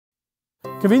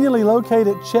Conveniently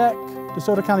located, check.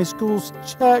 DeSoto County Schools,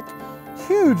 check.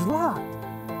 Huge lot,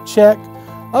 check.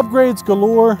 Upgrades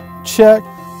galore, check.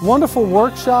 Wonderful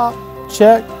workshop,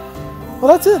 check. Well,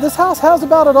 that's it. This house has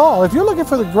about it all. If you're looking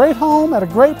for the great home at a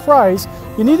great price,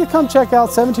 you need to come check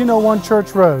out 1701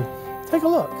 Church Road. Take a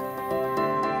look.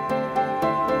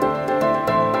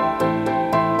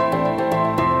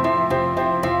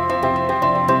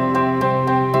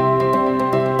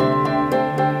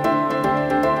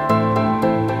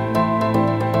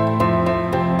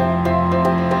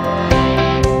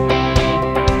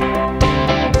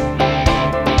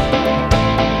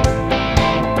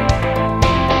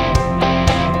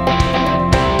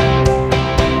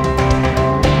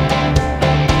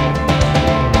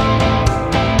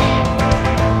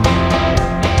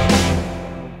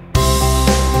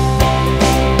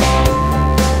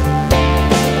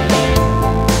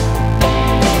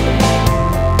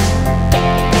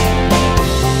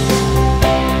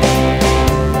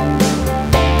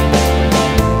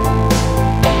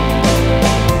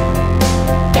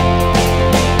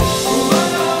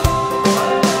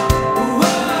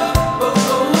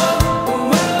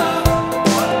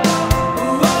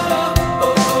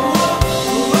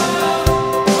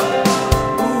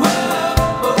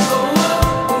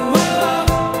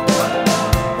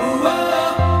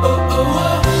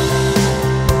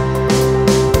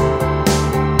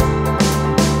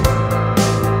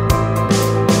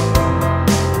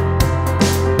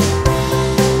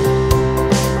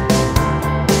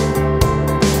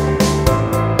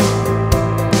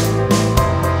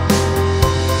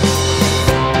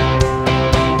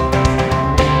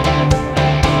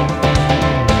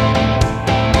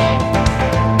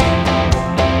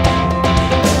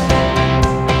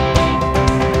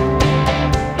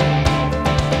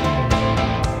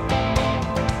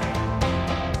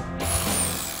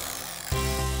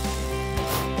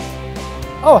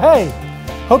 Oh, hey,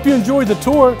 hope you enjoyed the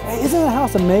tour. Hey, isn't that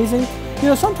house amazing? You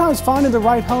know, sometimes finding the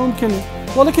right home can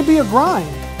be a grind.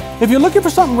 If you're looking for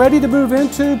something ready to move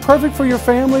into, perfect for your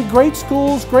family, great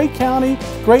schools, great county,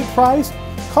 great price,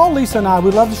 call Lisa and I.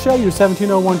 We'd love to show you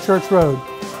 1701 Church Road.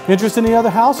 Interested in any other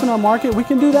house in our market? We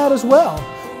can do that as well.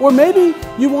 Or maybe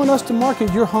you want us to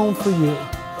market your home for you.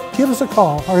 Give us a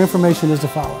call. Our information is to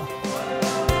follow.